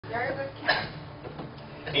Very good cat.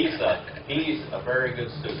 He's a very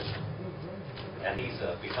good student, and he's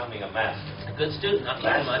becoming a master. A good student, not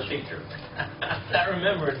even much. Teacher. Not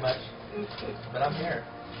remembering much, but I'm here.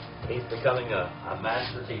 He's becoming a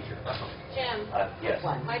master teacher. Jim, Yes.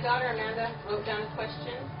 my daughter Amanda wrote down a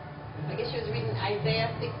question. I guess she was reading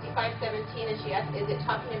Isaiah 65:17, and she asked, is it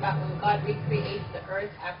talking about when God recreates the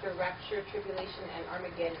earth after rapture, tribulation, and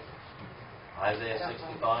Armageddon? Isaiah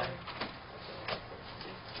 65.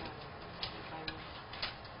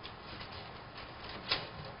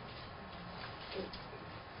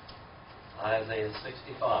 Isaiah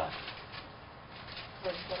 65.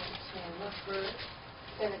 Verse 17. What verse?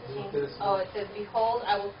 17. Oh, it says, behold,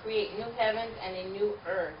 I will create new heavens and a new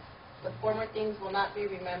earth. The former things will not be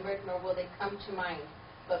remembered, nor will they come to mind.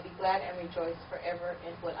 But be glad and rejoice forever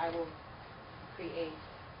in what I will create.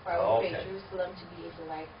 For I will create Jerusalem to be a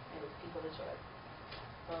delight and its people a joy.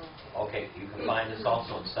 Okay, you can find this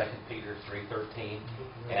also in 2 Peter 3:13.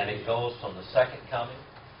 And it goes from the second coming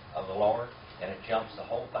of the Lord, and it jumps the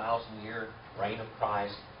whole 1,000-year reign of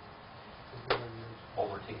Christ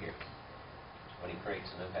over to here, when He creates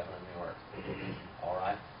a new heaven and new earth. All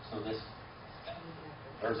right? So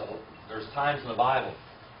there's times in the Bible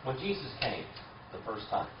when Jesus came the first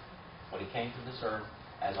time, when He came to this earth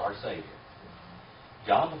as our Savior.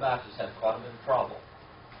 John the Baptist had quite a bit of trouble.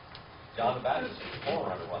 John the Baptist was a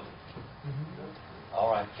forerunner, wasn't he?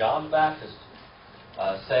 All right. John the Baptist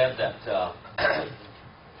said that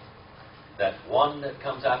that one that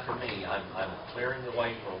comes after me, I'm clearing the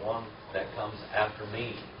way for one that comes after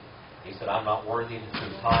me. He said, I'm not worthy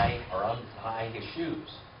to tie or untie his shoes.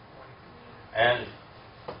 And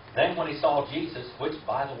then when he saw Jesus, which,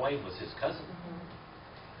 by the way, was his cousin,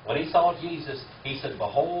 when he saw Jesus, he said,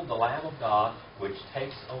 behold the Lamb of God, which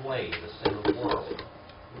takes away the sin of the world.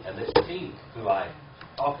 And this is he who I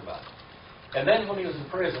talked about. And then when he was in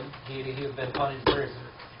prison, he had been put in prison.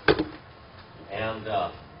 And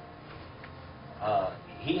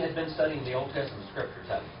he had been studying the Old Testament Scriptures,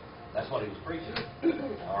 hadn't he? That's what he was preaching.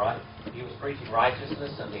 All right? He was preaching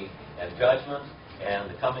righteousness and judgment and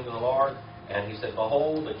the coming of the Lord. And he said,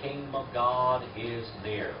 behold, the kingdom of God is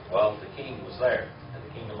near. Well, the king was there, and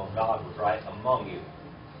the kingdom of God was right among you.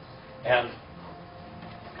 And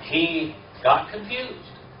he got confused.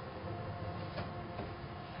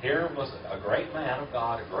 Here was a great man of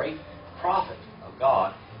God, a great prophet of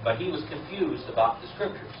God, but he was confused about the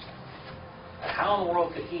Scriptures. How in the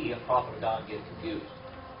world could he, a prophet of God, get confused?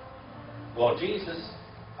 Well, Jesus,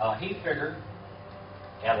 he figured,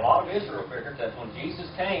 and a lot of Israel figured, that when Jesus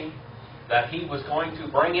came, that he was going to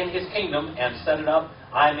bring in his kingdom and set it up,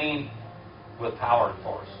 with power and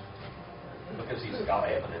force. Because he's the God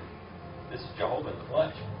of heaven, and this is Jehovah in the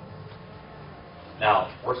flesh. Now,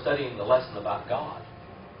 we're studying the lesson about God.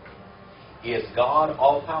 Is God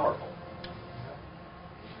all-powerful?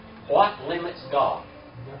 What limits God?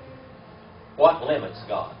 What limits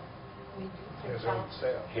God? His own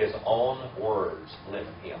self. His own words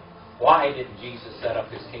limit Him. Why didn't Jesus set up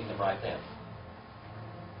His kingdom right then?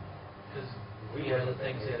 Because we had other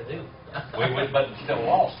things He had to do. We would, but still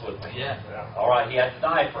lost, wouldn't we? Yeah. All right, He had to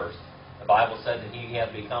die first. The Bible said that He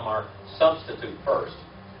had to become our substitute first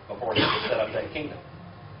before He could set up that kingdom.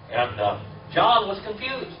 And John was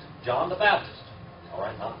confused. John the Baptist. All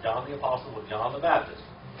right, not John the Apostle, but John the Baptist.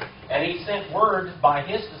 And he sent word by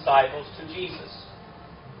his disciples to Jesus.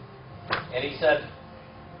 And he said,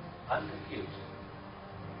 I'm confused.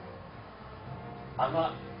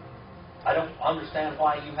 I don't understand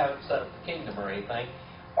why you haven't set up the kingdom or anything.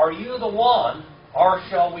 Are you the one, or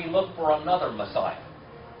shall we look for another Messiah?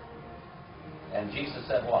 And Jesus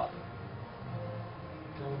said what?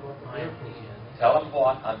 Tell them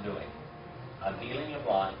what I'm doing. I'm healing the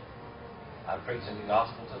blind. I'm preaching the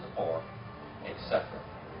gospel to the poor, etc.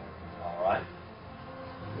 All right?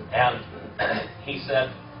 And he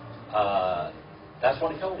said, that's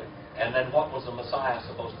what he told him. And then what was the Messiah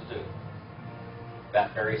supposed to do?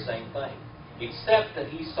 That very same thing. Except that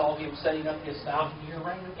he saw him setting up his 1,000-year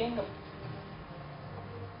reign of kingdom.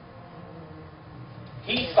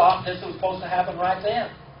 He thought this was supposed to happen right then.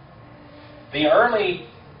 The early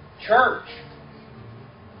church,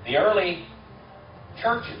 the early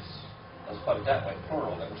churches, let's put it that way,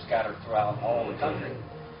 plural, that were scattered throughout all the country.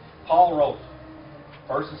 Paul wrote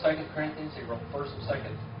 1st and 2nd Corinthians, he wrote 1st and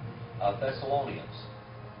 2nd Thessalonians.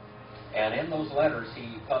 And in those letters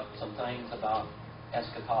he put some things about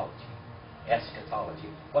eschatology. Eschatology.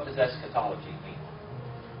 What does eschatology mean?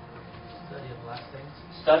 Study of last things.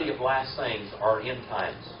 Study of last things or end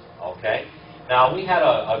times. Okay? Now we had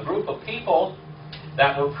a group of people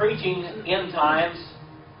that were preaching end times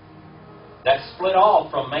that split off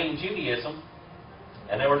from main Judaism,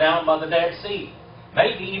 And they were down by the Dead Sea.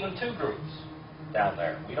 Maybe even two groups down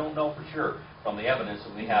there. We don't know for sure from the evidence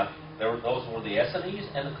that we have. Those were the Essenes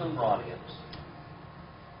and the Qumranians.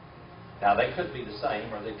 Now, they could be the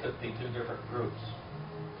same, or they could be two different groups.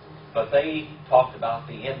 But they talked about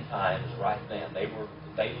the end times right then.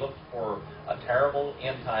 They looked for a terrible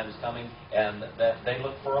end times coming, and that they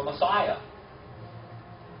looked for a Messiah.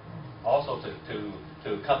 Also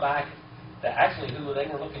to come back. Actually, who they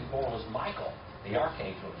were looking for was Michael, the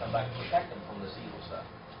archangel, to come back and protect them from this evil stuff.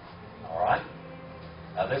 All right?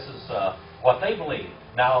 Now, this is what they believe.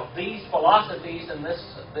 Now, these philosophies and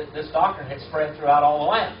this doctrine had spread throughout all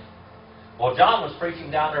the land. Well, John was preaching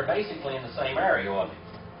down there basically in the same area, wasn't he?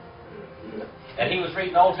 And he was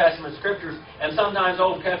reading Old Testament Scriptures, and sometimes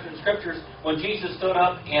Old Testament Scriptures, when Jesus stood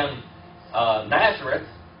up in Nazareth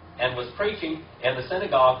and was preaching in the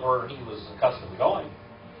synagogue where he was accustomed to going,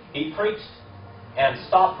 he preached and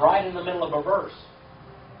stopped right in the middle of a verse.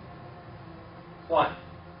 Why?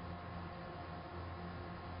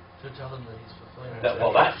 To tell them that he's fulfilling.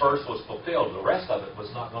 That verse was fulfilled. The rest of it was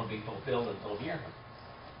not going to be fulfilled until here.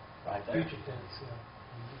 Right there. Future tense,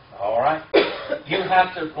 yeah. All right. You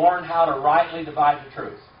have to learn how to rightly divide the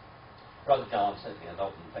truth. Brother John sent me a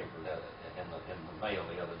note in the paper in the mail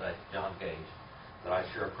the other day, John Gage, that I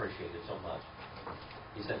sure appreciated so much.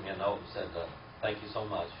 He sent me a note and said, thank you so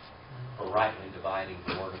much for rightly dividing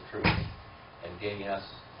the word of truth and giving us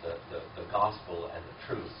the gospel and the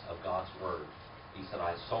truth of God's word. He said,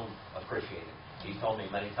 I so appreciate it. He told me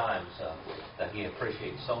many times that he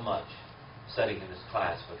appreciates so much studying in this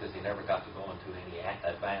class because he never got to go into any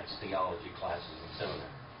advanced theology classes in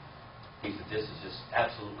seminary. He said, this is just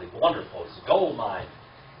absolutely wonderful. It's a gold mine,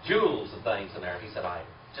 jewels and things in there. He said, I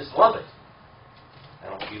just love it. I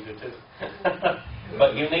don't know if you do too.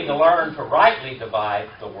 But you need to learn to rightly divide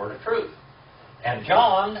the word of truth. And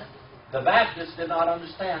John the Baptist did not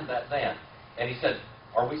understand that then. And he said,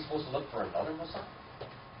 are we supposed to look for another Messiah?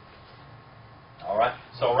 All right.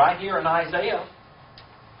 So right here in Isaiah,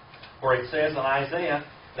 where it says in Isaiah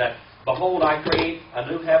that, behold, I create a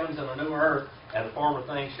new heavens and a new earth, and the former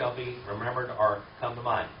things shall be remembered or come to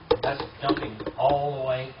mind. That's jumping all the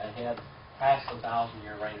way ahead past the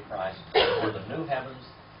 1,000-year reign of Christ, for the new heavens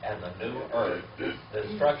and the new earth. The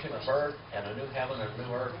destruction of earth and a new heaven and a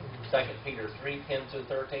new earth. 2 Peter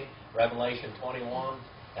 3:10-13, Revelation 21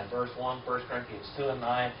 and verse 1, 1 Corinthians 2 and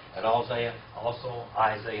 9, and also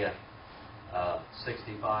Isaiah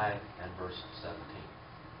 65 and verse 17.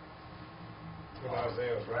 When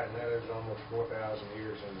Isaiah was writing that, it was almost 4,000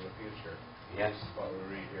 years into the future. Yes. What we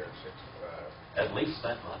read here at 65. At least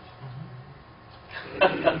that much.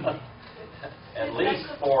 At least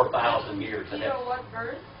 4,000 years ahead. Peter, what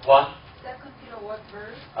verse? What? 2 Peter, what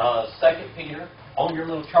verse? 2 Peter, on your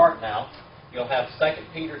little chart now, you'll have 2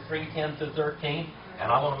 Peter 3:10-13,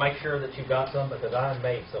 and I want to make sure that you got some because I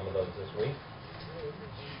made some of those this week.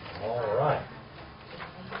 All right.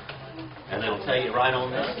 And it'll tell you right on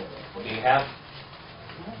this. You have.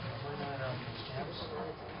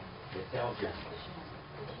 It tells you.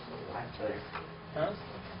 Right there. Huh?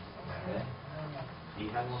 Okay. Do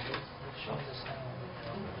you have one of these?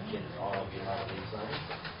 Get all of you have these things.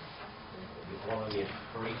 Get one of you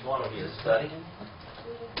for each one of you to study.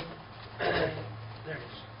 There it is.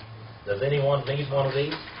 Does anyone need one of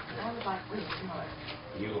these?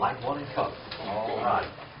 You like one in color. All right.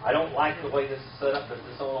 I don't like the way this is set up, but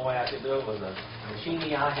this is the only way I could do it with the machine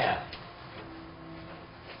I have.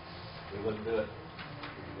 We wouldn't do it.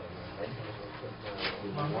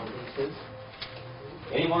 One of these two?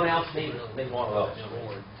 Anyone else need one of those?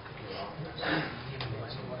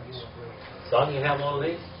 Son, you have one of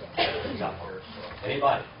these? You got one.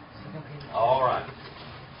 Anybody? All right.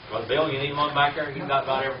 Well, Bill, you need one back there? You got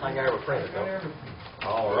about everything I ever printed, don't you?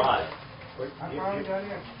 All right.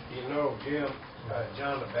 You know, Jim,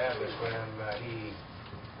 John the Baptist, when he,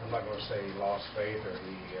 I'm not going to say he lost faith or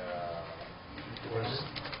he was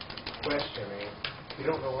questioning, you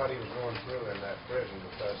don't know what he was going through in that prison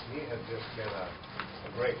because he had just been a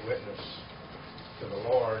great witness to the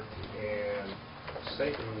Lord, and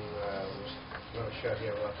Satan was going to shut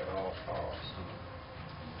him up at all costs.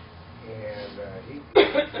 And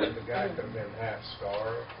the guy could have been half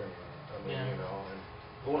starved, and you know, and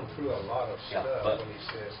going through a lot of stuff when he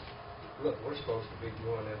says, look, we're supposed to be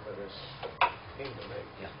going into this kingdom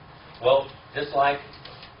age. Yeah. Well, just like,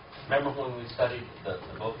 remember when we studied the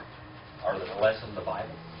book, or the lesson, the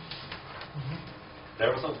Bible? Mm-hmm.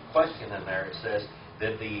 There was a question in there. It says,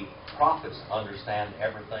 did the prophets understand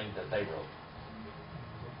everything that they wrote?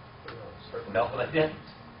 No, they didn't.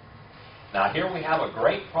 Now, here we have a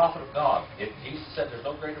great prophet of God. Jesus said there's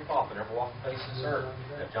no greater prophet ever walked the face of this earth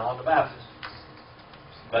than John the Baptist.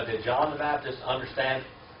 But did John the Baptist understand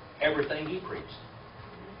everything he preached?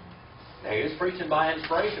 Now, he was preaching by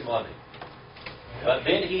inspiration, wasn't he? But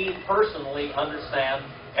did he personally understand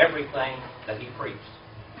everything that he preached?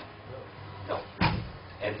 No.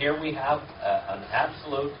 And here we have an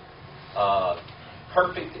absolute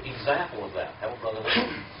perfect example of that. Help, Brother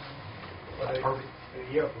Lee. Perfect.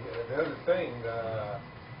 Yeah, the other thing,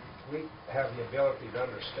 we have the ability to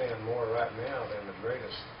understand more right now than the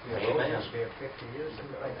greatest theologians did 50 years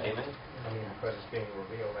ago. Amen. I mean, because it's being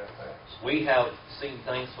revealed that fast. We have seen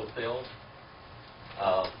things fulfilled.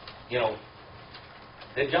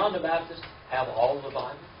 Did John the Baptist have all of the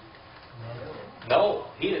Bible? No,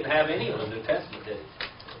 he didn't have any of the New Testament, did he?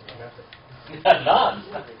 None.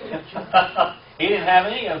 He didn't have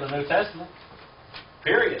any of the New Testament.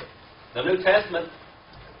 Period. The New Testament,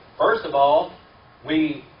 first of all,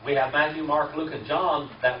 we have Matthew, Mark, Luke, and John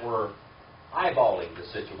that were eyeballing the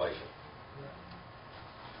situation.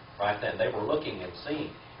 Right then. They were looking and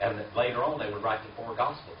seeing. And later on, they would write the 4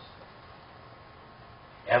 Gospels.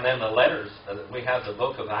 And then the letters, we have the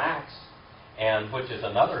book of Acts, and which is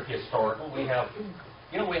another historical. We have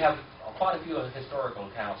quite a few historical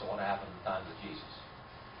accounts of what happened in the times of Jesus.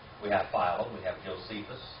 We have Philo, we have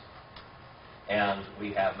Josephus, and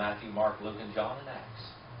we have Matthew, Mark, Luke, and John, and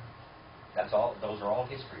Acts. That's all. Those are all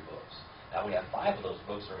history books. Now we have 5 of those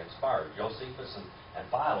books are inspired. Josephus and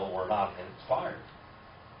Philo were not inspired.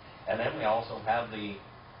 And then we also have the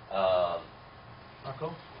Arco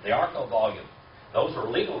volume. Those are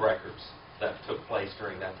legal records that took place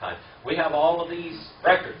during that time. We have all of these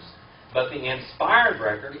records. But the inspired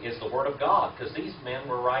record is the Word of God, because these men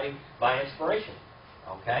were writing by inspiration.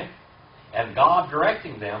 Okay? And God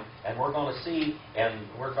directing them, and we're going to see, and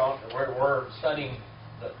we're studying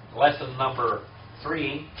the lesson number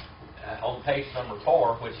 3 on page number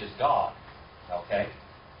 4, which is God. Okay?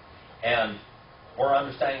 And we're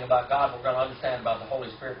understanding about God. We're going to understand about the Holy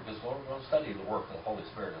Spirit, because we're going to study the work of the Holy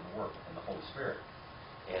Spirit and the work in the Holy Spirit.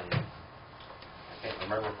 And I can't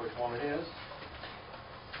remember which one it is.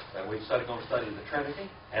 That we're going to study the Trinity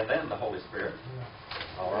and then the Holy Spirit.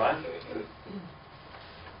 All right?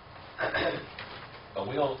 But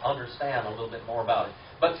we'll understand a little bit more about it.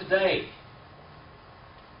 But today,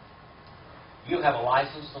 you have a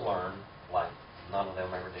license to learn like none of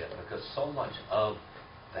them ever did, because so much of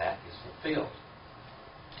that is fulfilled.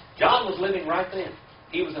 John was living right then.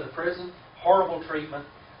 He was in a prison, horrible treatment,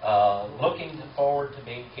 looking forward to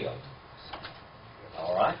being killed.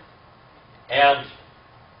 All right? And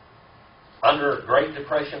under Great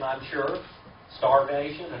Depression, I'm sure,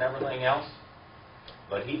 starvation and everything else,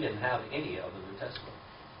 but he didn't have any of the New Testament.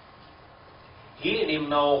 He didn't even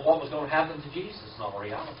know what was going to happen to Jesus in all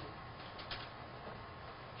reality.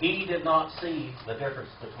 He did not see the difference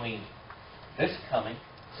between this coming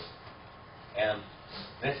and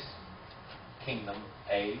this kingdom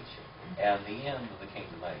age and the end of the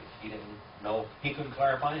kingdom age. He didn't know. He couldn't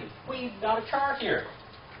clarify anything. We've got a chart here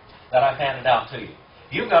that I've handed out to you.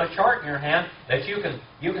 You've got a chart in your hand that you can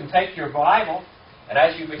take your Bible, and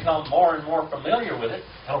as you become more and more familiar with it.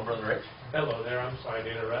 Hello, Brother Rich. Hello there. I'm sorry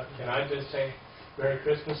to interrupt. Can I just say Merry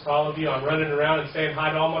Christmas to all of you? I'm running around and saying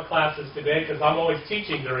hi to all my classes today because I'm always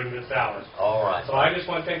teaching during this hour. All right. So I just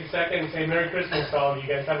want to take a second and say Merry Christmas to all of you. You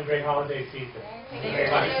guys have a great holiday season.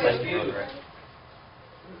 Thank you, Brother Rich.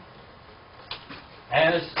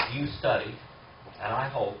 As you study, and I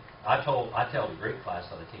tell the Greek class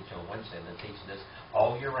that I teach on Wednesday, and they teach this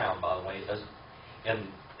all year round, by the way. It doesn't. And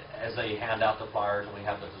as they hand out the flyers, and we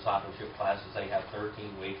have the discipleship classes, they have 13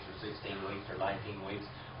 weeks or 16 weeks or 19 weeks.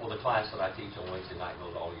 Well, the class that I teach on Wednesday night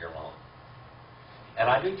goes all year long. And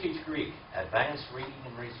I do teach Greek, advanced reading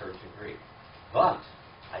and research in Greek. But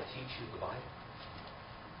I teach you the Bible.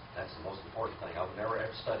 That's the most important thing. I would never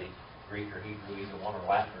ever study Greek or Hebrew, either one, or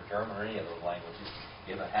Latin or German or any of those languages.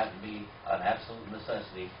 It would have to be an absolute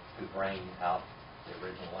necessity to bring out the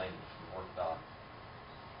original language, the Word of God.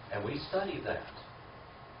 And we study that.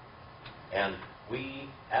 And we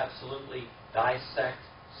absolutely dissect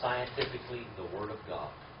scientifically the Word of God.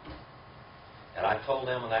 And I told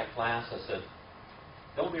them in that class, I said,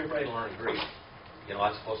 don't be afraid of learning Greek. You know,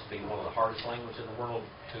 that's supposed to be one of the hardest languages in the world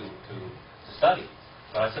to study.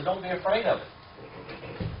 But I said, don't be afraid of it.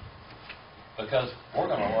 Because we're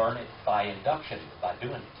going to learn it by induction, by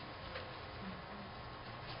doing it.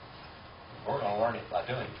 We're going to learn it by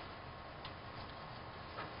doing it.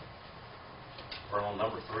 We're on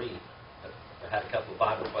number 3. I had a couple of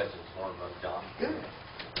Bible questions for him, Brother John. Good.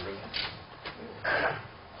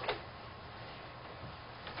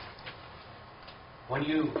 When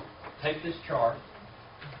you take this chart,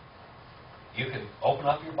 you can open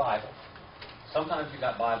up your Bible, Sometimes you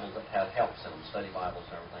got Bibles that have helps in them, study Bibles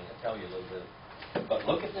and everything, that tell you a little bit. But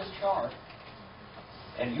look at this chart,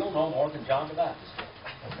 and you'll know more than John the Baptist did.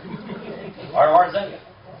 Or Isaiah,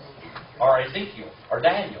 or Ezekiel, or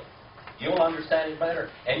Daniel. You'll understand it better.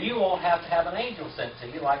 And you won't have to have an angel sent to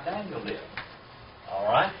you like Daniel did. All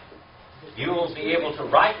right? You will be able to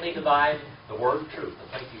rightly divide the word of truth.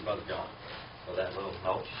 And thank you, Brother John, for that little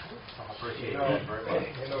note. I appreciate that very much.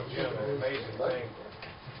 Jim, an amazing thing,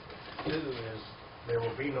 too, is there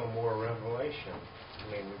will be no more revelation.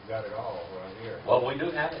 I mean, we've got it all right here. Well, we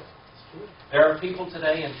do have it. There are people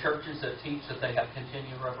today in churches that teach that they have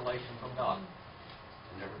continued revelation from God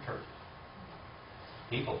in different churches.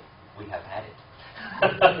 People, we have had it.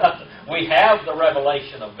 We have the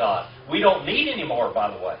revelation of God. We don't need any more, by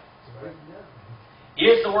the way.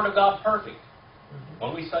 Is the Word of God perfect?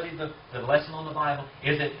 When we studied the lesson on the Bible,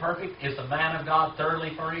 is it perfect? Is the man of God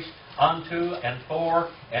thoroughly furnished unto and for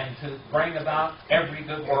and to bring about every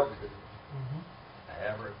good work?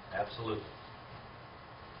 Absolutely.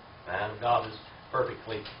 The man of God is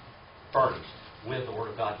perfectly furnished with the Word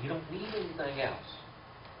of God. You don't need anything else.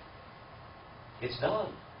 It's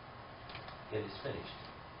done. It is finished.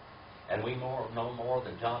 And we know more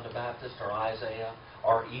than John the Baptist or Isaiah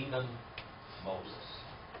or even Moses.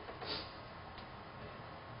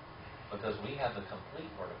 Because we have the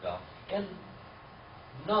complete Word of God. And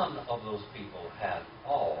none of those people had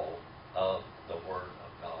all of the Word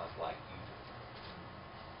of God like you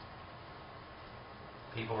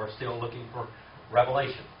do. People are still looking for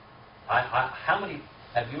revelation. How many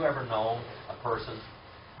have you ever known a person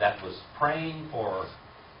that was praying for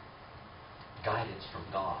guidance from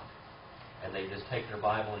God, and they just take their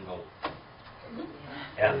Bible and go,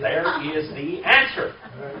 and there is the answer.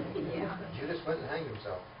 Judas went and hanged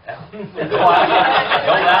himself. Yeah. Go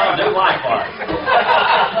down and do likewise.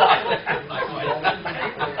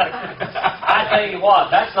 I tell you what,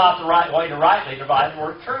 that's not the right way to rightly divide the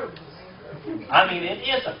word truth. I mean, it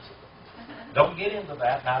isn't. Don't get into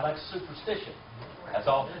that. Now, that's superstition. That's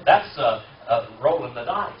all. That's rolling the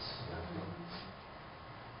dice.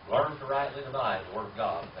 Learn to rightly divide the Word of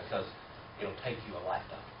God, because it'll take you a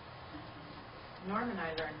lifetime. Norm and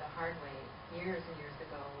I learned the hard way years and years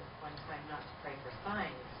ago, one time, not to pray for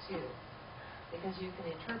signs, too. Because you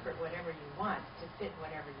can interpret whatever you want to fit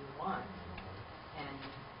whatever you want. And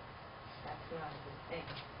that's not a good thing.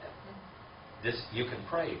 You can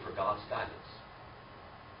pray for God's guidance.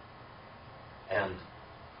 And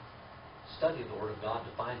study the Word of God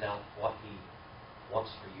to find out what He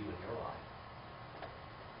wants for you in your life.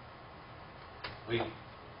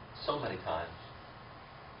 So many times,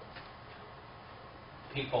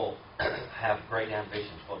 people have great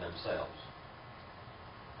ambitions for themselves.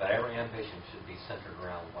 But every ambition should be centered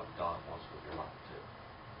around what God wants with your life, too.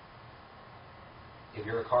 If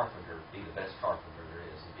you're a carpenter, be the best carpenter there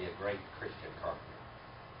is, and be a great Christian carpenter.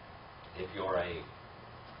 If you're a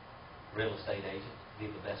real estate agent, be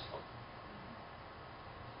the best one.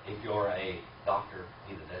 If you're a doctor,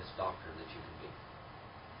 be the best doctor that you can be.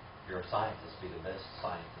 If you're a scientist, be the best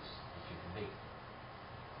scientist that you can be.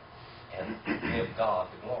 And give God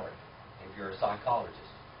the glory. If you're a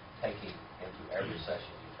psychologist, take Him into every session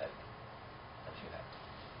you take that you have,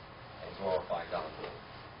 and glorify God.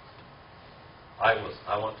 I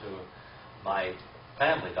went to my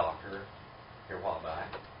family doctor here a while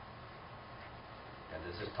back, and to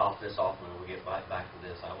just top this off when we get right back to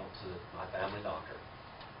this, I went to my family doctor.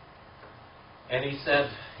 And he said,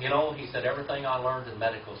 everything I learned in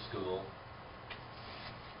medical school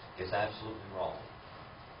is absolutely wrong.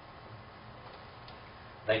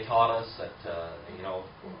 They taught us that,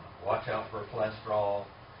 watch out for cholesterol,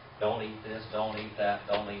 don't eat this, don't eat that,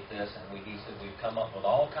 don't eat this. And he said, we've come up with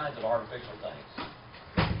all kinds of artificial things.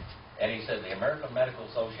 And he said, the American Medical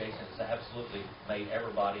Association has absolutely made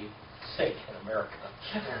everybody sick in America.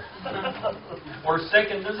 We're sick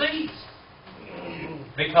and diseased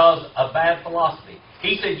because of bad philosophy.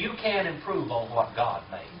 He said, you can't improve on what God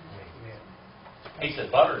made. He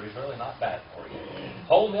said, butter is really not bad for you.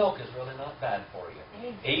 Whole milk is really not bad for you.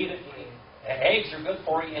 Eggs are good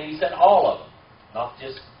for you. And he said, all of them, not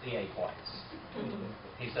just the egg whites.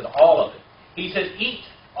 He said, all of it. He said, eat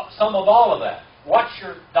some of all of that. Watch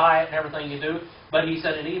your diet and everything you do. But he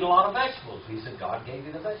said, and eat a lot of vegetables. He said, God gave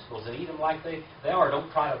you the vegetables, and eat them like they are.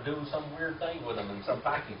 Don't try to do some weird thing with them in some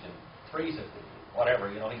package and freeze it, whatever.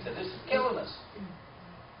 He said, this is killing us.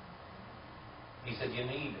 He said, you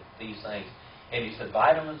need these things. And he said,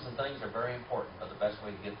 vitamins and things are very important, but the best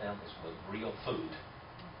way to get them is with real food,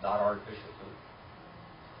 not artificial food.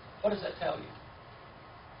 What does that tell you?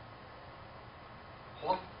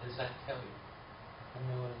 What does that tell you? I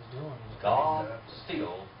knew what he was doing. God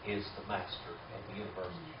still is the master of the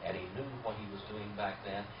universe, and He knew what He was doing back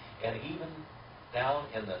then. And even down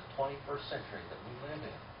in the 21st century that we live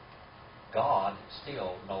in, God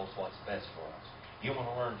still knows what's best for us. You want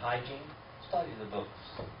to learn hygiene? Study the books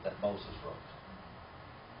that Moses wrote.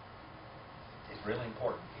 It's really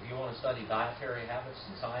important. If you want to study dietary habits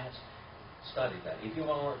and science, study that. If you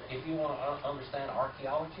want to understand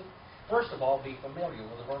archaeology, first of all, be familiar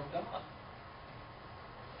with the Word of God.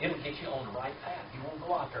 It'll get you on the right path. You won't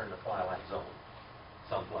go out there in the twilight zone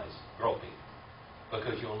someplace groping,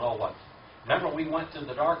 because you'll know what. Remember, we went through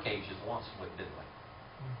the Dark Ages once, didn't we?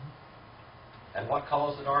 And what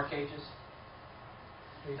caused the Dark Ages?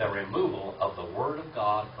 The removal of the Word of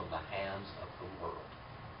God from the hands of the world.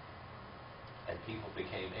 And people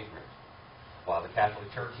became ignorant. While the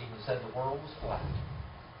Catholic Church even said the world was flat.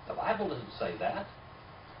 The Bible doesn't say that.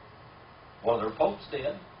 Well, their popes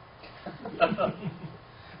did.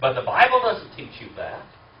 But the Bible doesn't teach you that.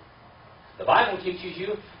 The Bible teaches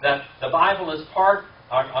you that the Bible is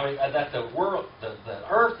that the world, the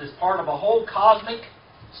earth is part of a whole cosmic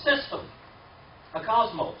system, a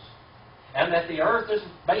cosmos, and that the earth is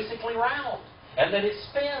basically round, and that it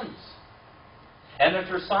spins, and that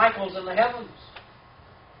there's cycles in the heavens.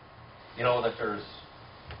 You know that there's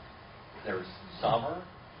summer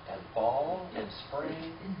and fall and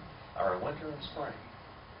spring, or winter and spring,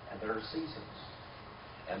 and there are seasons,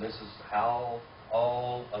 and this is how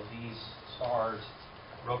all of these stars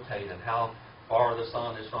rotate, and how far the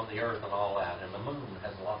sun is from the earth and all that, and the moon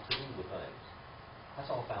has a lot to do with things. That's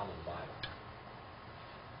all found in the Bible.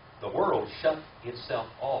 The world shut itself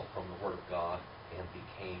off from the Word of God and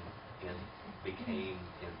became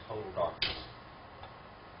in total darkness.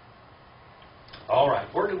 All right,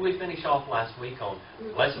 where did we finish off last week on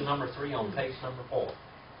lesson number 3 on page number 4?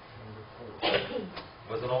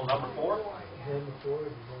 Was it on number 4?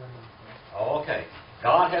 Okay.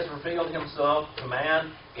 God has revealed Himself to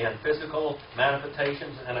man in physical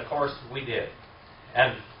manifestations, and of course we did.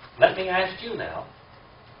 And let me ask you now,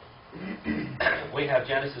 we have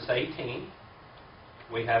Genesis 18,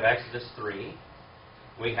 we have Exodus 3,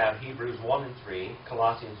 we have Hebrews 1 and 3,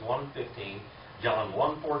 Colossians 1 and 15, John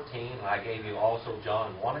 1:14, and I gave you also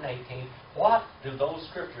John 1 and 18. What do those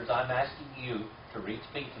scriptures, I'm asking you to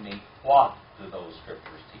speak to me, what do those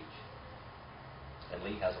scriptures teach? And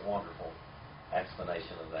Lee has a wonderful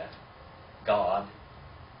explanation of that. God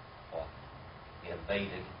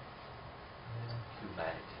invaded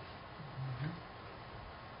humanity.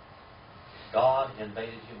 God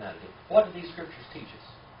invaded humanity. What do these scriptures teach us?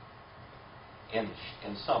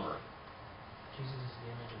 In summary, Jesus is the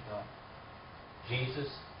image of God.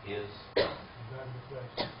 Jesus is God in the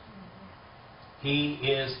flesh. He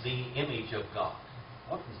is the image of God.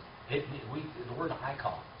 What is it? The word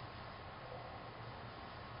icon.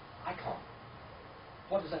 Icon.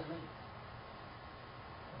 What does that mean?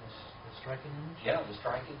 The striking image? Yeah, the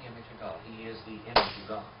striking image of God. He is the image of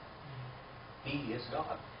God. He is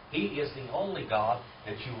God. He is the only God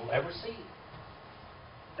that you will ever see.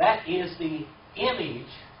 That is the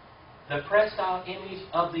image, the pressed out image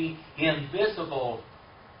of the invisible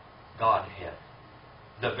Godhead.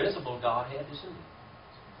 The visible Godhead is who?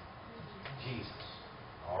 Jesus.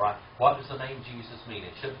 All right. What does the name Jesus mean?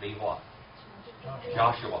 It should be what?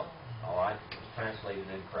 Joshua. All right. It was translated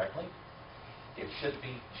incorrectly. It should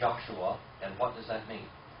be Joshua. And what does that mean?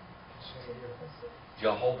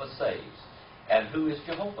 Jehovah saves. And who is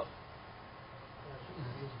Jehovah?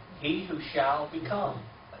 He who shall become.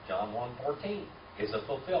 John 1:14 is a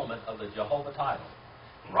fulfillment of the Jehovah title.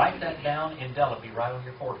 Write that down indelibly right on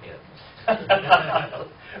your forehead.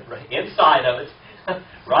 Inside of it,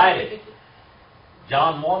 write it.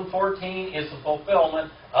 John 1:14 is the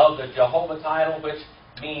fulfillment of the Jehovah title, which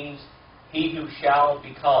means he who shall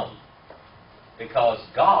become. Because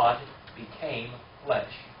God became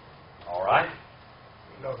flesh. All right?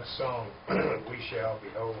 You know the song, We Shall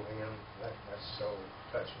Behold Him? That's so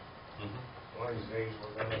touching. Mm-hmm. One of these days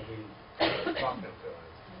we're going to be talking to Him.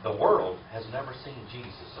 The world has never seen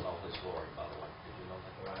Jesus in all His glory, by the way. Did you know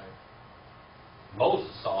that? Right.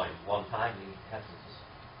 Moses saw Him one time, and he had to just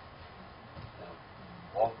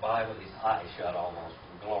walk by with his eyes shut almost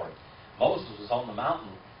from glory. Moses was on the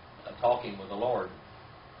mountain talking with the Lord,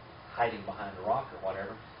 hiding behind a rock or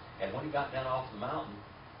whatever, and when he got down off the mountain,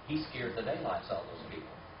 he scared the daylights out of those people.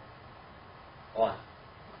 Why?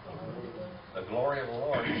 The glory of the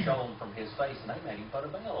Lord shone from his face, and they made him put a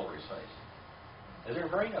veil over his face. They're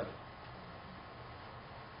afraid of it.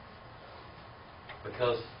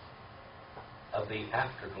 Because of the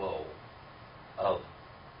afterglow of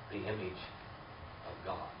the image of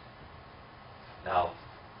God. Now,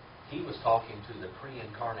 he was talking to the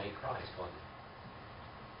pre-incarnate Christ, wasn't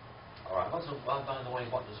he? All right. By the way,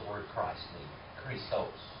 what does the word Christ mean?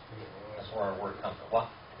 Christos. That's where our word comes from. What?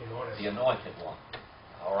 The anointed one.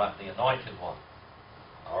 All right, the anointed one.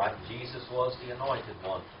 All right, Jesus was the anointed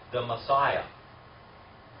one, the Messiah.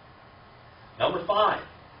 Number 5,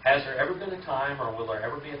 has there ever been a time, or will there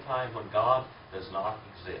ever be a time when God does not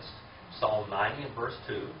exist? Psalm 90 and verse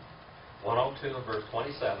 2, 102 and verse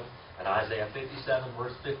 27, and Isaiah 57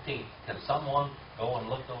 verse 15. Can someone go and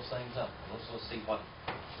look those things up? Let's see what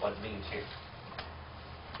it means here.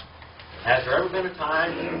 Has there ever been a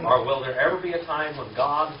time, or will there ever be a time when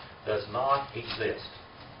God does not exist?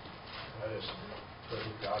 That is proof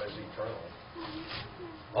God is eternal.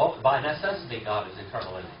 Well, by necessity, God is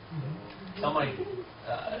eternal, isn't He? Somebody,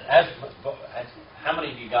 how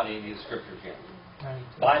many of you got any of the scriptures yet?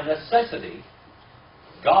 By necessity,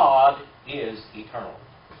 God is eternal.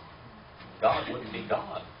 God wouldn't be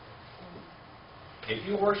God. If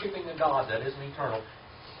you're worshiping a God that isn't eternal,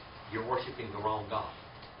 you're worshiping the wrong God.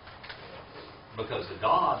 Because the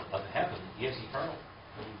God of heaven is eternal.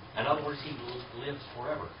 In other words, He lives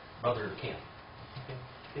forever. Brother Ken. Okay.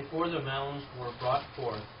 Before the mountains were brought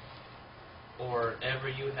forth, or ever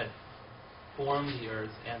you had formed the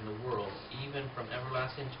earth and the world, even from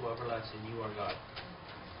everlasting to everlasting, you are God.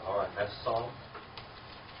 All right, that's Psalm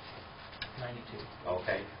 92.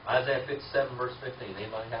 Okay. Isaiah 57, verse 15.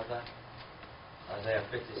 Anybody have that? Isaiah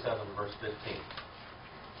 57, verse 15.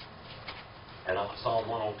 And Psalm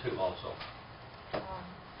 102 also.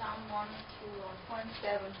 Psalm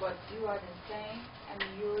 127, but you are the same, and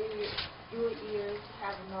your ears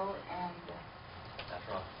have no end. That's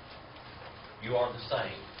right. You are the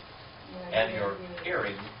same. And your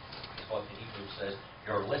hearing, is what the Hebrew says,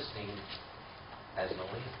 your listening has no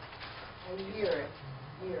end. Years.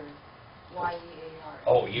 Y-E-A-R.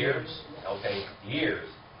 Oh, years? Okay, years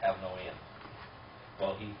have no end.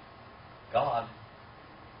 Well, God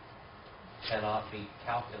cannot be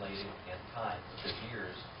calculated in time, because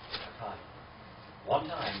years are time. One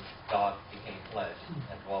time, God became flesh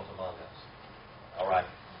and dwelt among us. All right.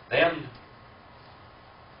 Then,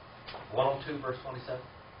 102, verse 27.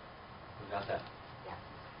 We got that? Yeah.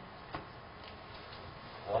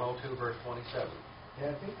 102, verse 27. Yeah,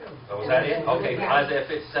 I think that was... So was that it? Okay, Isaiah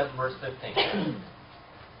 57, verse 15.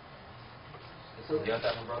 You got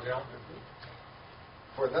that one, Brother John?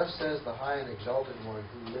 For thus says the high and exalted one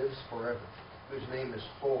who lives forever, whose name is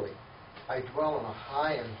holy. I dwell in a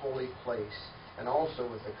high and holy place, and also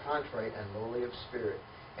with the contrite and lowly of spirit,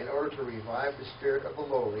 in order to revive the spirit of the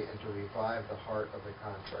lowly and to revive the heart of the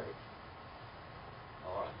contrite.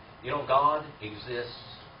 All right. You know, God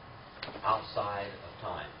exists outside of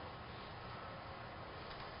time.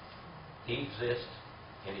 He exists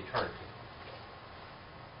in eternity.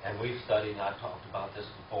 And we've studied, and I've talked about this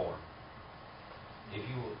before. If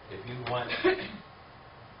you went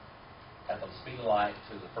at the speed of light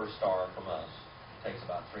to the first star from us, it takes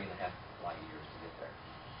about 3.5 light years to get there.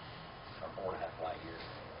 Or 4.5 light years,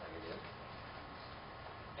 I think it is.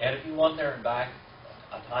 And if you went there and back,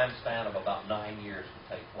 a time span of about 9 years would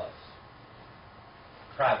take place.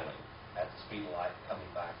 Traveling at the speed of light, coming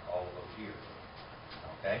back all of those years.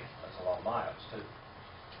 Okay? That's a lot of miles, too.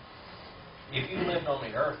 If you lived on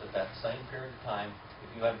the earth at that same period of time,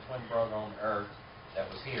 if you had a twin brother on the earth that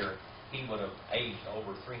was here, he would have aged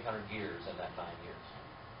over 300 years in that 9 years.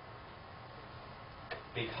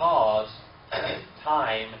 Because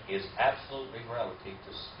time is absolutely relative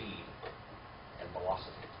to speed and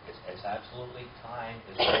velocity. It's absolutely, time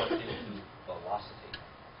is relative to velocity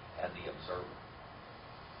and the observer.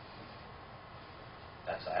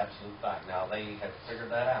 That's an absolute fact. Now, they have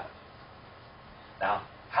figured that out. Now,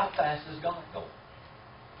 how fast is God going?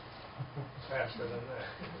 Faster than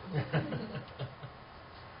that.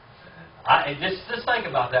 Just think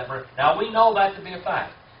about that. Now, we know that to be a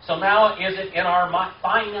fact. So now, is it in our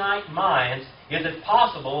finite minds, is it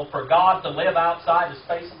possible for God to live outside of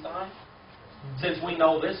space and time? Since we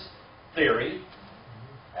know this theory,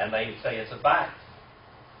 and they say it's a fact.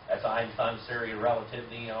 That's Einstein's theory of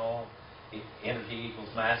relativity, you know, energy equals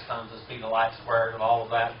mass times the speed of light squared and all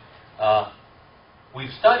of that.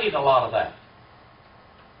 We've studied a lot of that.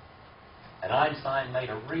 And Einstein made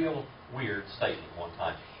a real weird statement one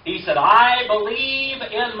time. He said, I believe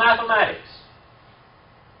in mathematics.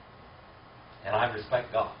 And I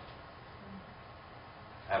respect God.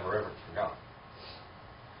 I have a reverence for God.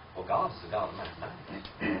 Well, God is the God of mathematics.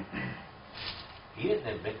 He didn't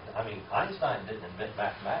invent, Einstein didn't invent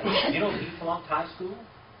mathematics. You know, he flunked high school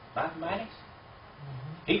mathematics.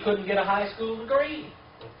 He couldn't get a high school degree.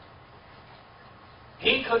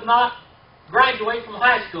 He could not graduate from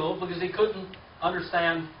high school because he couldn't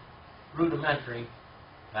understand rudimentary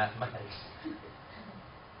mathematics.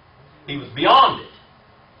 He was beyond it.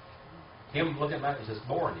 Him looking at mathematics just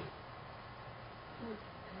boring him.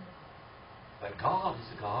 But God is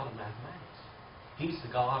the God of mathematics. He's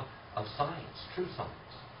the God of science, true science.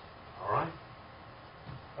 All right?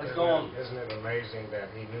 Let's go on. Isn't it amazing that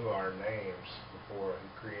He knew our names before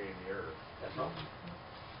He created the earth? That's right.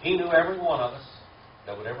 He knew every one of us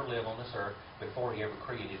that would ever live on this earth before He ever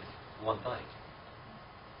created one thing.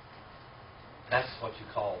 That's what you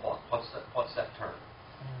call what? What's that term?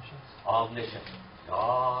 Omniscient.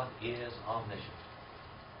 God is omniscient.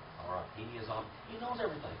 All right. He knows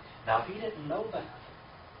everything. Now, if He didn't know that,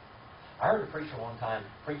 I heard a preacher one time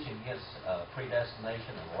preaching against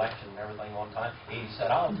predestination and election and everything one time. He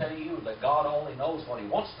said, I'll tell you that God only knows what He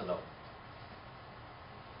wants to know.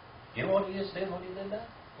 You know what He just did when He did that?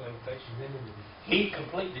 He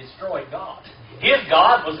completely destroyed God. His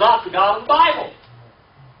God was not the God of the Bible.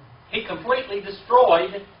 He completely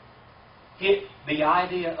destroyed the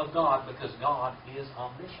idea of God because God is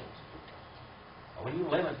omniscient. When you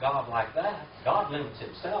limit God like that, God limits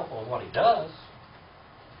Himself on what He does.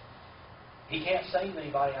 He can't save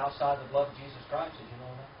anybody outside the blood of Jesus Christ. Did you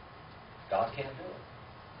know that? God can't do it.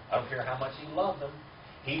 I don't care how much He loved them.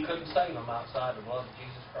 He couldn't save them outside the blood of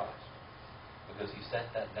Jesus Christ because He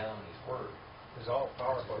set that down in His Word. As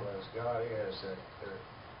all-powerful as God is, that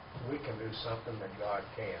we can do something that God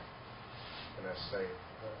can't. And that's say,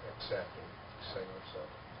 accepting, save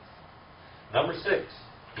ourselves. Number 6.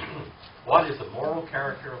 What is the moral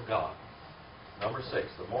character of God? Number 6.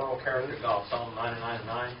 The moral character of God. Psalm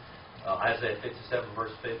 99:9. Isaiah 57,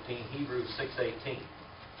 verse 15, Hebrews 6:18.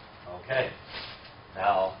 Okay.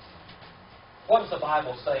 Now, what does the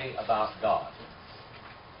Bible say about God?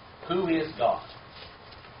 Who is God?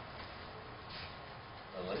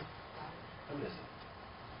 Lily? Who is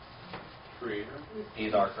He? Creator.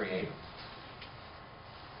 He's our Creator.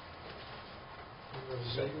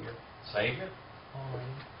 Savior. Savior?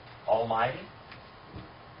 Almighty?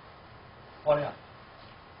 What else?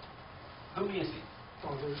 Who is He?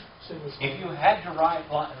 If you had to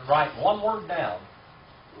write one word down,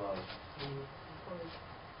 Love.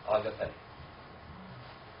 I got that.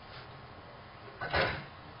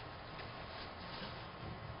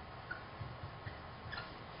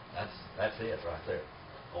 That's it right there.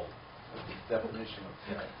 Oh. Definition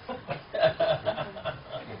of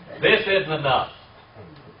This isn't enough.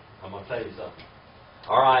 I'm going to tell you something.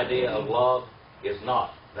 Our idea of love is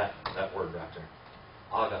not that word right there.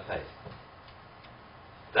 Agape.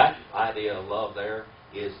 That idea of love there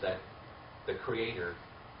is that the Creator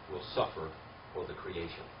will suffer for the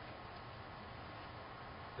creation.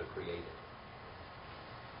 The created.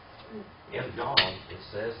 In John, it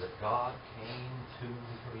says that God came to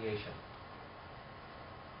the creation.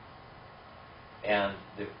 And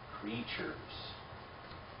the creatures,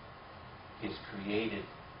 His created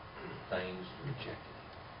things, rejected Him.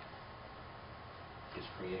 His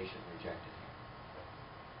creation rejected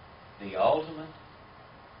Him.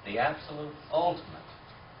 The absolute ultimate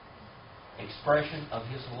expression of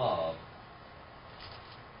His love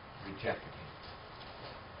rejected Him.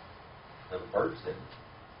 The birds didn't.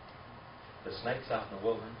 The snakes out in the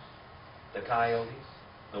wilderness, the coyotes,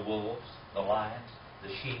 the wolves, the lions, the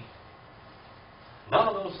sheep. None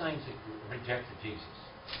of those things rejected Jesus.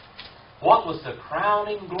 What was the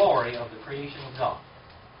crowning glory of the creation of God?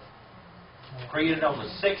 Created on the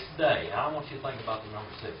 6th day. And I want you to think about the number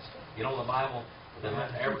 6. You know, the Bible,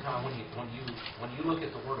 every time when you look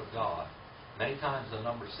at the Word of God, many times the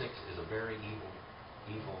number 6 is a very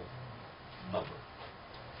evil number.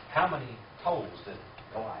 How many toes did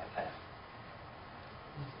Goliath have?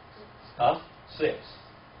 Huh? 6.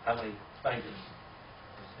 How many fingers?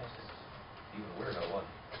 Even weirdo,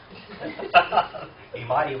 wasn't he? He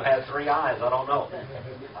might even have 3 eyes. I don't know.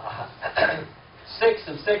 6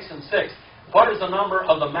 and 6 and 6. What is the number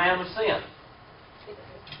of the man of sin?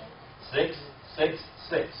 6, 6,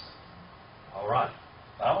 6. All right.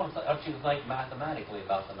 I want you to think mathematically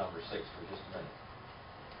about the number 6 for just a minute.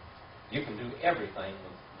 You can do everything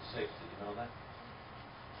with 6. Did you know that?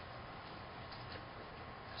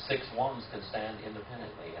 6 ones can stand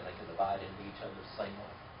independently and they can divide into each other the same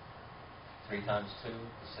way. 3 times 2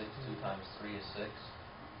 is 6. 2 times 3 is 6.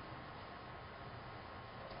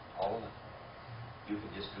 All of it. You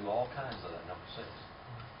can just do all kinds of that number 6.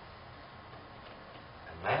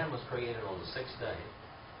 And man was created on the 6th day.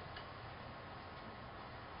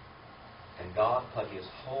 And God put His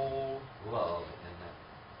whole love in that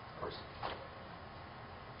person.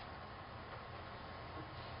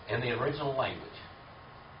 In the original language,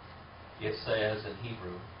 it says in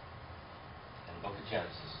Hebrew, in the book of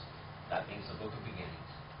Genesis, that means the book of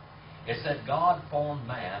beginnings, It said God formed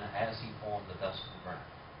man as He formed the dust of the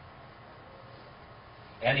ground.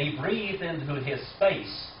 And He breathed into his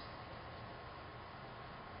face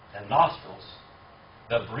and nostrils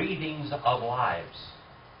the breathings of lives.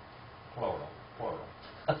 Plural.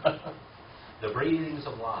 The breathings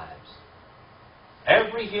of lives.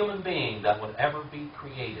 Every human being that would ever be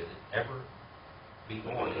created, ever be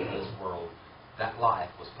born in this world, that life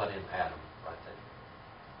was put in Adam right there.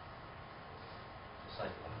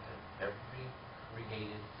 Think about that. Every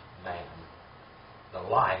created man, the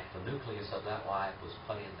life, the nucleus of that life was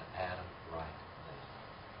put into Adam right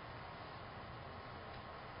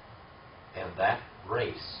there. And that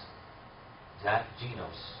race, that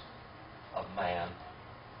genus of man,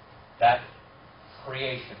 that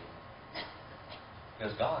creation,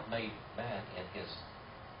 because God made man in His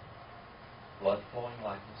blood-flowing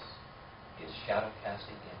likeness, His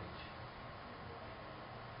shadow-casting image,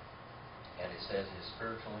 and it says His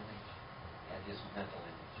spiritual image and His mental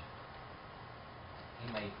image.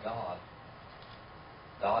 He made God.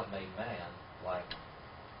 God made man like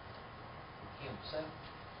Himself.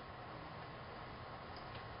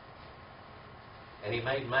 And He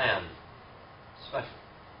made man special.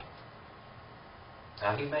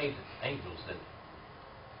 Now, He made angels, didn't He?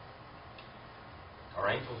 Are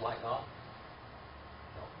angels like God?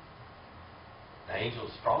 No. Are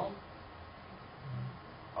angels strong?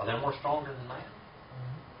 Are they more stronger than man?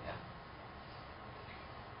 Yeah.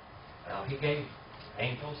 Now, He gave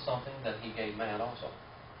angels something that He gave man also.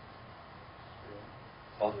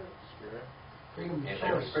 What? Spirit. Freedom Yeah, of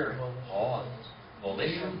their choice. spirit. Oh,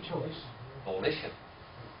 volition. Freedom of choice. Volition.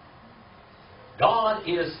 God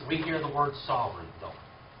is, we hear the word sovereign, though.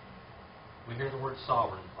 We hear the word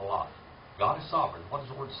sovereign a lot. God is sovereign. What does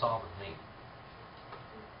the word sovereign mean?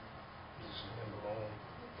 Just him alone.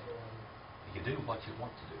 You do what you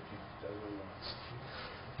want to do. He does what he wants.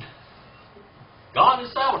 God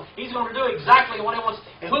is sovereign. He's going to do exactly what He wants.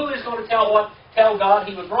 And who is going to tell God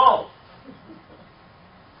He was wrong?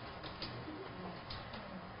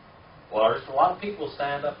 Well, there's a lot of people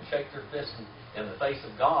stand up and shake their fist in the face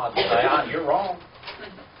of God and say, you're wrong.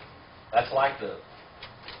 That's like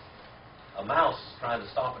a mouse trying to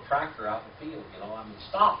stop a tractor out in the field.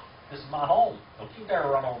 Stop. This is my home. Don't you dare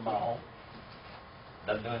run over my home.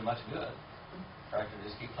 Doesn't do him much good. The tractor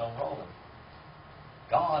just keeps on rolling.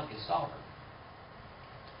 God is sovereign.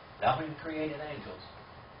 Now, when He created angels,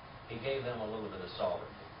 He gave them a little bit of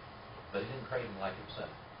sovereignty. But He didn't create them like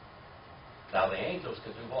Himself. Now, the angels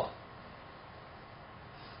could do what?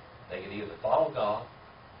 They could either follow God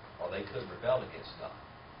or they could rebel against God.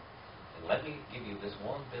 And let me give you this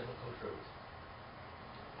one biblical truth.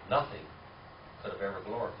 Nothing could have ever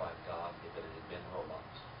glorified God if it had been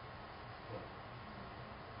robots.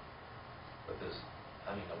 Because,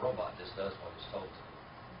 a robot just does what it's told to do.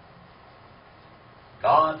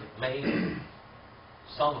 God made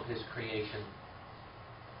some of His creation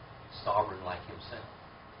sovereign like Himself.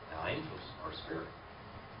 Now, angels are spirit.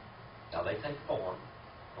 Now, they take form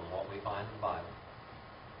from what we find in the Bible.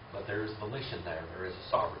 But there is volition there. There is a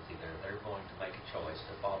sovereignty there. They're going to make a choice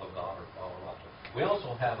to follow God or follow not. We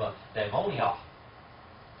also have a daimonia.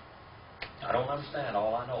 I don't understand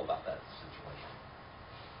all I know about that situation.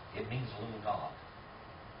 It means little God.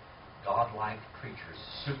 God-like creatures,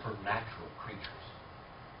 supernatural creatures.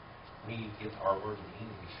 We get our word in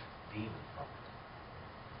English, demon, from it.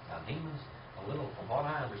 Now, demons, from what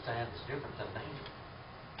I understand, is different than an angel.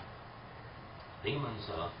 Demons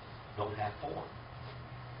don't have form.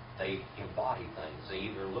 They embody things. They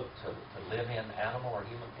either look to live in animal or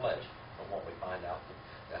human flesh, from what we find out.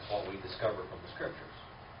 That's what we discover from the Scriptures.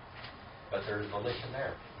 But there is volition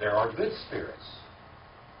there. There are good spirits,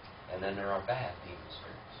 and then there are bad demon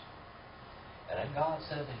spirits. And then God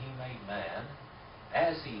said that He made man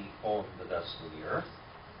as He formed the dust of the earth,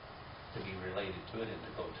 to be related to it and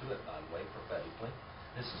to go to it, by the way, prophetically.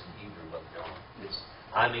 This is in Hebrew, but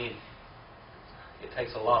it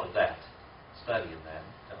takes a lot of that, studying that,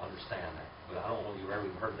 to understand that. But I don't know if you've ever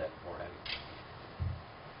even heard that before, have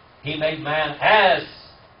you? He made man as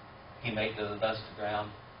He made the dust of the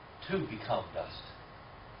ground to become dust.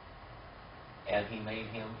 And He made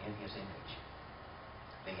him in His image.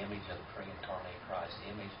 The image of the pre-incarnate Christ,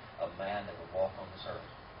 the image of man that would walk on this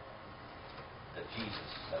earth. The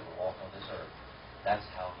Jesus that would walk on this earth. That's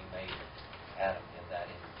how He made Adam, in that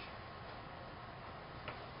image.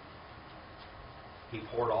 He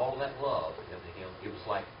poured all that love into him. It was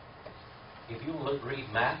like, if you read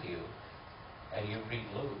Matthew and you read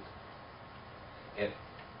Luke,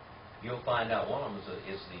 you'll find out one of them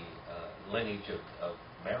is the lineage of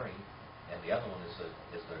Mary, and the other one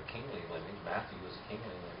is the kingly lineage. Matthew is a kingly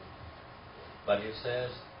lineage. But it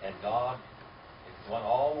says, and God, it went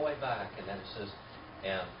all the way back, and then it says,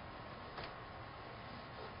 and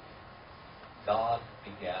God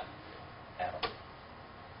begat Adam.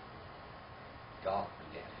 God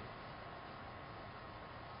begat him.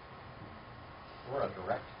 We're a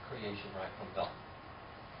direct creation right from God.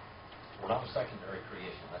 We're not a secondary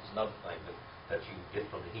creation. That's another thing that you get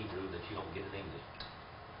from the Hebrew that you don't get in English.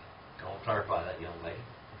 I'll clarify that, young lady.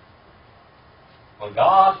 When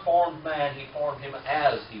God formed man, He formed him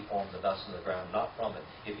as He formed the dust of the ground, not from it.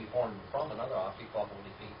 If He formed him from another object, what would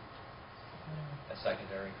it be? A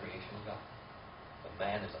secondary creation of God. But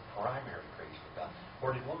man is a primary creation of God.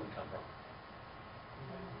 Where did woman come from?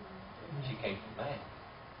 She came from man.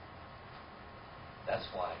 That's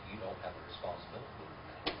why you don't have a responsibility in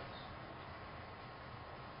that place.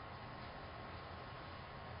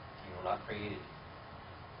 You were not created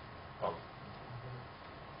from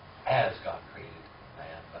as God created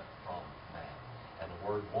man, but from man. And the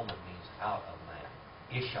word woman means out of man.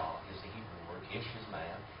 Isha is the Hebrew word. Ish is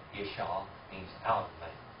man. Isha means out of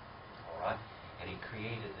man. All right? And He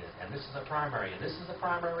created this. And this is the primary. And this is the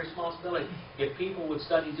primary responsibility. If people would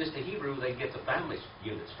study just the Hebrew, they'd get the family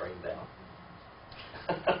unit straightened out.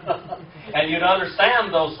 And you'd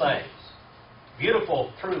understand those things.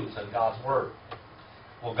 Beautiful truths in God's Word.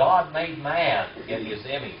 Well, God made man in His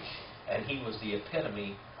image, and he was the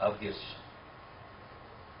epitome of His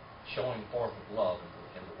showing forth of love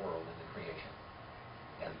in the world, in the creation.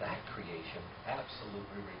 And that creation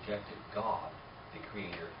absolutely rejected God, the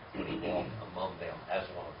Creator, when He walked among them as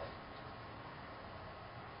one of them.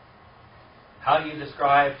 How do you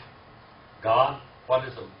describe God? What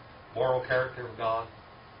is the moral character of God?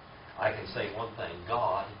 I can say one thing.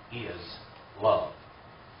 God is love.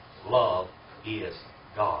 Love is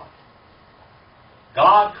God.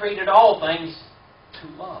 God created all things to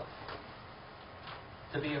love,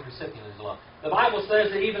 to be a recipient of His love. The Bible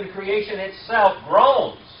says that even creation itself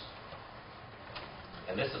groans.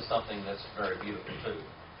 And this is something that's very beautiful too.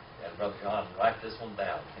 And Brother John, write this one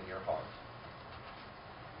down in your heart.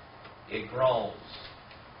 It groans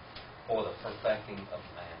for the perfecting of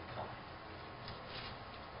mankind.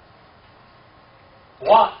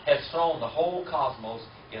 What has thrown the whole cosmos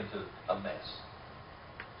into a mess?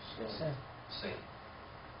 Sin.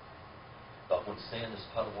 But when sin is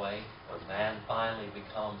put away, when man finally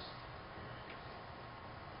becomes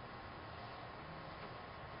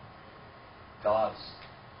God's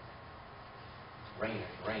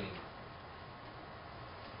reigning,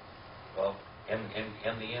 well,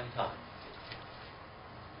 in the end time,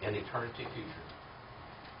 in eternity future,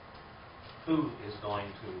 who is going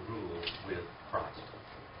to rule with Christ?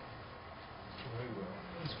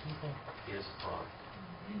 His bride.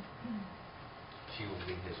 She will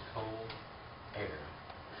be His co-heir,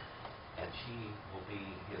 and she will be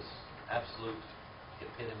His absolute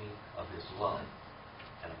epitome of His love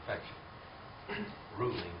and affection,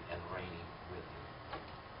 ruling and reigning with Him.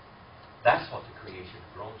 That's what the creation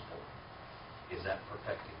groans for, is that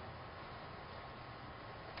perfecting.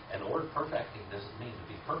 And the word perfecting doesn't mean to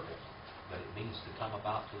be perfect, but it means to come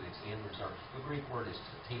about to its end result. The Greek word is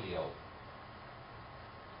teleo.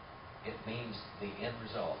 It means the end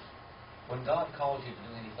result. When God calls you to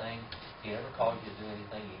do anything, He never calls you to do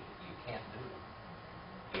anything you can't do.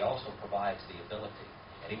 He also provides the ability.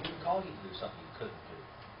 And He wouldn't call you to do something you couldn't do.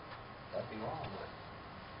 That'd be wrong, wouldn't it?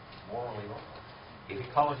 Morally wrong. If He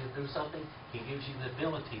calls you to do something, He gives you the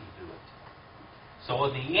ability to do it. So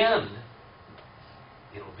in the end,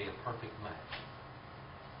 it'll be a perfect match.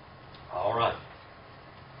 All right.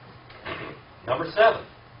 Number 7.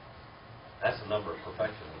 That's the number of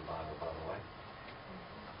perfection in the Bible, by the way.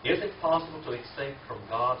 Is it possible to escape from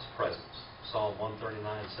God's presence? Psalm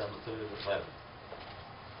 139, 7 through 11.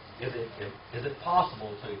 Is it possible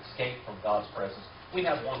to escape from God's presence? We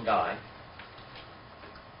have one guy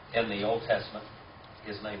in the Old Testament.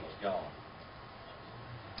 His name was John.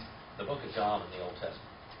 The book of John in the Old Testament.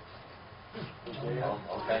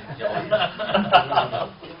 Okay, John.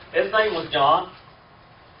 His name was John.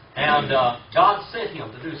 And God sent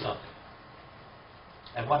him to do something.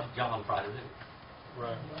 And what did John try to do?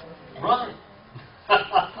 Run.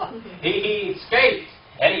 He escaped.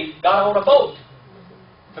 And he got on a boat.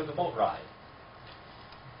 Took a boat ride.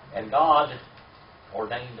 And God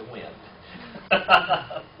ordained the wind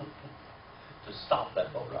to stop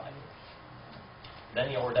that boat ride. Then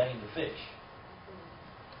He ordained the fish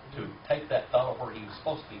to take that fellow where he was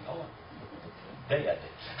supposed to be going. Dead.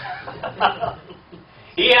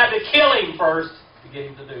 He had to kill him first to get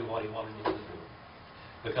him to do what He wanted him to do.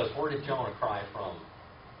 Because where did Jonah cry from?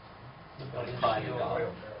 When he cried to God.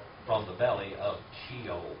 From the belly of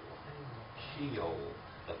Sheol. Sheol.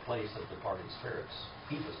 the place of departed spirits.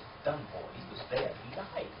 He was done for. He was dead. He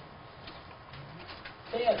died.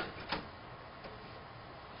 Dead.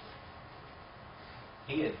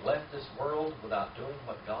 He had left this world without doing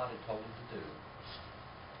what God had told him to do.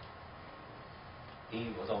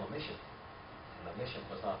 He was on a mission, and the mission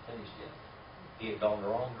was not finished yet. He had gone the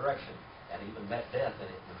wrong direction, and even met death in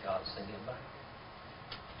it, and God sent him back.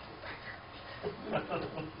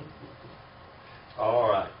 All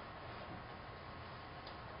right.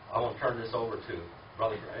 I want to turn this over to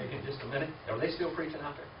Brother Greg in just a minute. Are they still preaching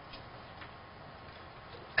out there?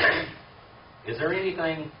 Is there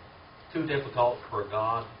anything too difficult for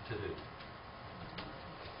God to do?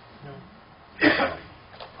 No.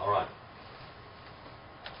 All right.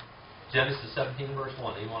 Genesis 17, verse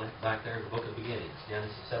 1. Anyone back there in the book of beginnings?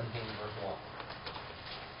 Genesis 17, verse 1.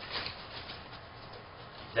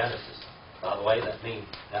 Genesis. By the way, that means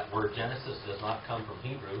that word Genesis does not come from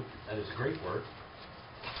Hebrew. That is a Greek word.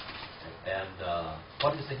 And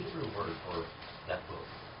what is the Hebrew word for that book?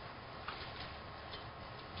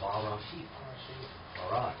 Barashit.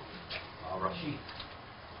 All right. Barashit.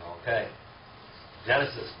 Okay.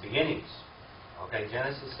 Genesis, beginnings. Okay,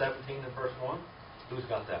 Genesis 17 and verse 1. Who's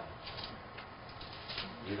got that one?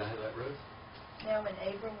 You have that, Ruth? Now when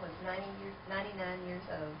Abram was 99 years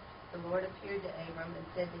old, the Lord appeared to Abram and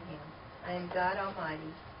said to him, I am God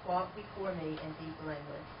Almighty. Walk before me and be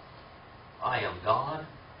blameless. I am God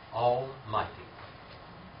Almighty.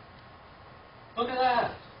 Look at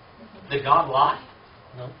that. Did God lie?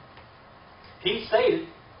 No. He stated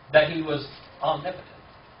that He was omnipotent.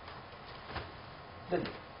 Didn't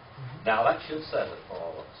He? Now that should settle it for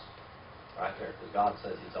all of us. Right there, because God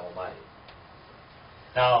says He's Almighty.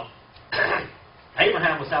 Now,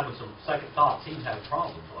 Abraham was having some second thoughts. He was having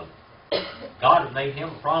problems with it. God had made him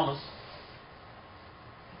a promise.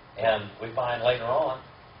 And we find later on,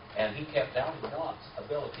 and he kept doubting God's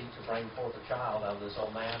ability to bring forth a child out of this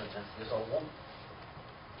old man and this old woman.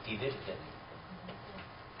 He did it, didn't he?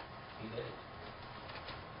 He did it.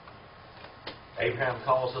 Abraham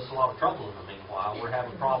caused us a lot of trouble in the meanwhile. We're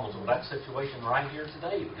having problems with that situation right here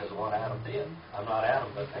today because of what Adam did. I'm not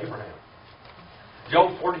Adam, but Abraham.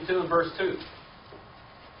 Job 42 and verse 2.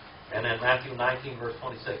 And then Matthew 19, verse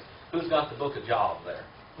 26. Who's got the book of Job there?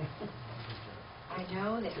 I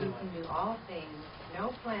know that you can do all things.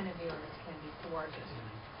 No plan of yours can be thwarted.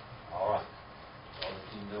 All right. Well,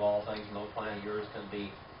 if you can do all things, no plan of yours can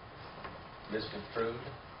be misconstrued.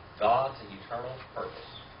 God's eternal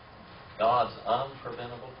purpose. God's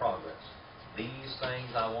unpreventable progress. These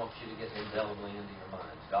things I want you to get indelibly into your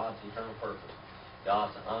minds. God's eternal purpose.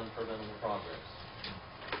 God's unpreventable progress.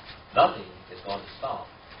 Nothing is going to stop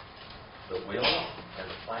the will and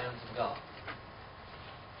the plans of God.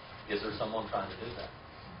 Is there someone trying to do that?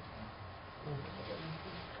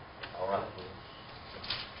 All right.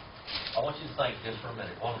 I want you to think just for a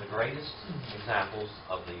minute. One of the greatest examples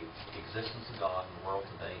of the existence of God in the world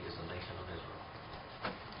today is the nation of Israel.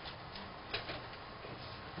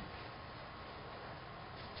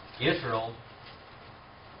 Israel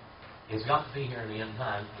has got to be here in the end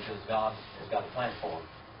time because God has got a plan for them.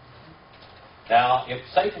 Now, if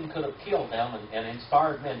Satan could have killed them and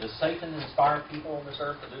inspired men, does Satan inspire people on this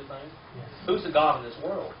earth to do things? Yes. Who's the God of this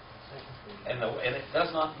world? And it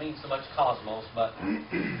does not mean so much cosmos, but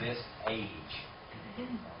this age.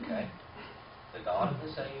 Okay? The God of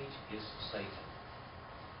this age is Satan.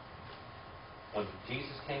 When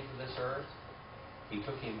Jesus came to this earth, He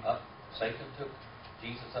took Him up. Satan took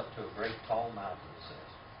Jesus up to a great tall mountain, it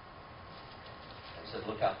says. And said,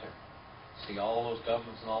 look out there. See all those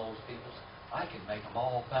governments and all those peoples? I can make them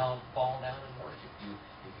all fall down and worship you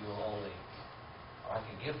if you will only. Or I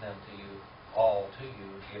can give them to you, all to you,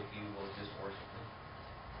 if you will just worship me.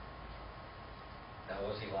 Now,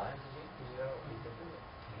 was he lying to you? No, he didn't.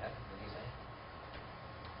 He had it in his hand.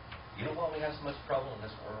 You know why we have so much trouble in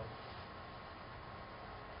this world?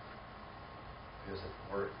 Because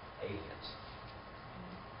we're aliens.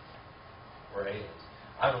 We're aliens.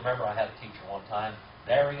 I remember I had a teacher one time,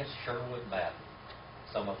 Darius Sherwood Madden.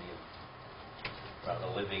 Some of you,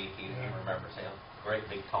 Brother Libby, he remembers him. Great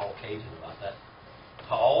big tall Cajun, about that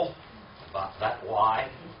tall, about that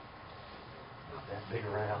wide, not that big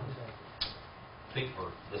around. Feet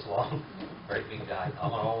were this long. Great big guy. I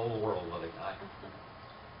went all over the world with a guy.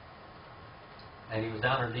 And he was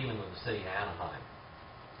down there dealing with the city of Anaheim.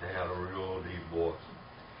 They had a real deep voice.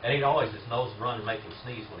 And he'd always, his nose would run and make him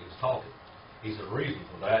sneeze when he was talking. He said, reason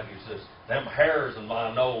for that, he says, them hairs in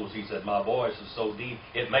my nose, he said, my voice is so deep,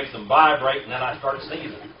 it makes them vibrate, and then I start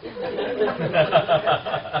sneezing. He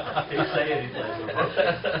said anything.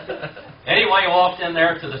 Anyway, he walked in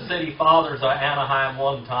there to the city fathers of Anaheim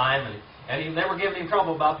one time, and And they were giving him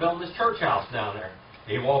trouble about building this church house down there.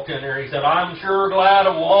 He walked in there, he said, I'm sure glad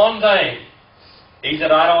of one thing. He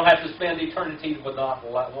said, I don't have to spend eternity with not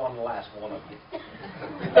one last one of you.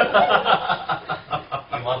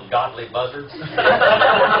 You ungodly buzzards.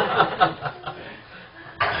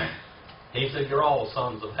 He said, you're all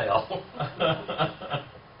sons of hell.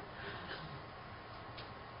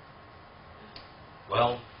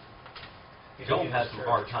 Well, Job had some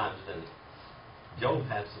hard times, didn't he? Job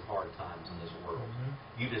had some hard times in this world.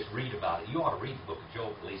 You just read about it. You ought to read the book of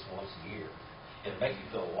Job at least once a year. It'll make you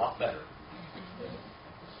feel a lot better.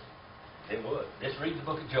 It would. Just read the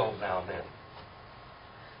book of Job now and then.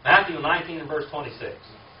 Matthew 19 and verse 26.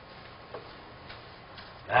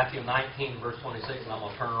 Matthew 19 verse 26, and I'm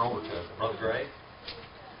going to turn her over to Brother Gray.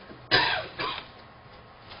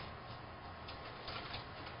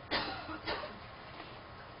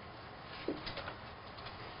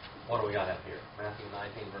 What do we got up here? Matthew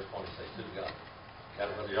 19 verse 26. Who do we got? Got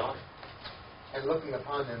it, Brother John? And looking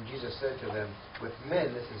upon them, Jesus said to them, with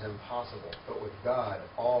men this is impossible, but with God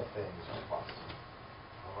all things are possible.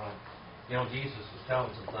 All right. You know, Jesus was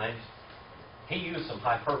telling some things. He used some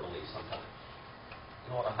hyperbole sometimes.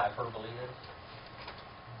 You know what a hyperbole is?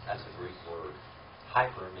 That's a Greek word.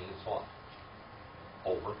 Hyper means what?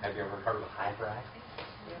 Over. Have you ever heard of a hyperactive?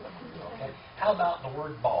 Okay. How about the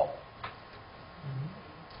word ball?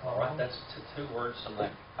 All right, that's two words from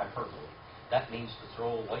that hyperbole. That means to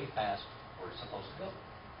throw way past where it's supposed to go.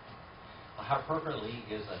 A hyperbole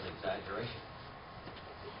is an exaggeration.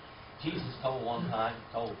 Jesus told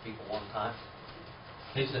people one time,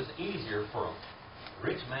 he says, easier for a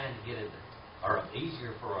rich man to get into, or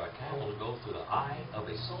easier for a camel to go through the eye of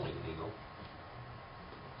a sewing needle.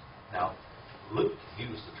 Now, Luke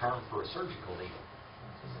used the term for a surgical needle.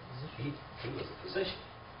 He was a physician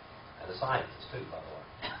and a scientist too, by the way.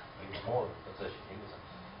 He was more than a physician.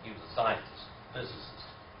 He was a scientist, physicist,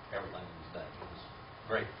 everything in his day. He was a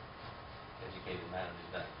great educated man in his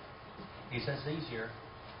day. He says it's easier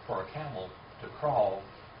for a camel to crawl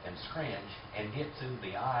and scratch and get to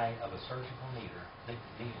the eye of a surgical needle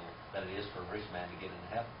than it is for a rich man to get into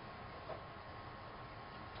heaven.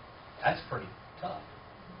 That's pretty tough.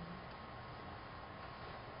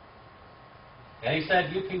 And he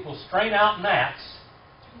said, you people strain out gnats.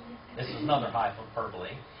 This is another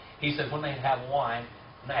hyperbole. He said when they'd have wine,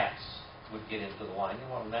 gnats would get into the wine. You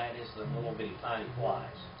know what a gnat is? The little bitty tiny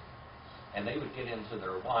flies. And they would get into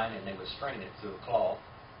their wine and they would strain it through a cloth.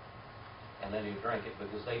 And then they would drink it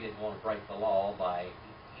because they didn't want to break the law by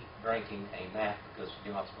drinking a gnat because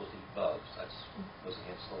you're not supposed to eat bugs. That was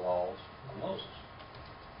against the laws of Moses.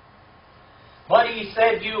 But he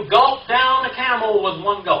said, you gulp down a camel with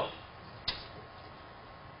one gulp.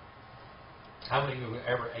 How many of you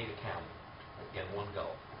ever ate a camel in one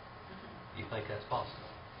gulp? You think that's possible?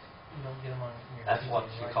 You don't get them on your That's what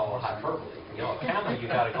you call a hyperbole. You know, a camel, you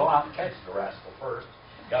got to go out and catch the rascal first.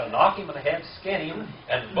 You got to knock him in the head, skin him,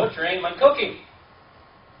 and butcher him and cook him.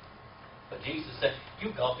 But Jesus said,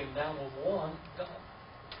 you gulp him down with one gulp.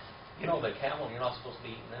 You know, the camel, you're not supposed to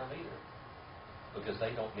be eating them either, because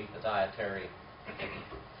they don't meet the dietary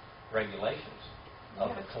regulations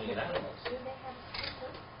of the clean animals. Do they have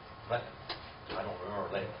a But I don't remember.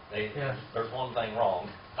 There's one thing wrong.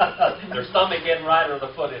 Their stomach isn't right or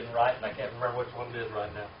the foot isn't right, and I can't remember which one it is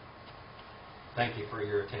right now. Thank you for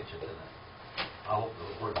your attention to that. I hope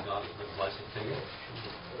the Word of God has been a blessing to you.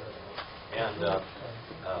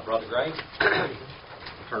 And Brother Gray,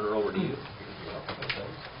 I'll turn it over to you.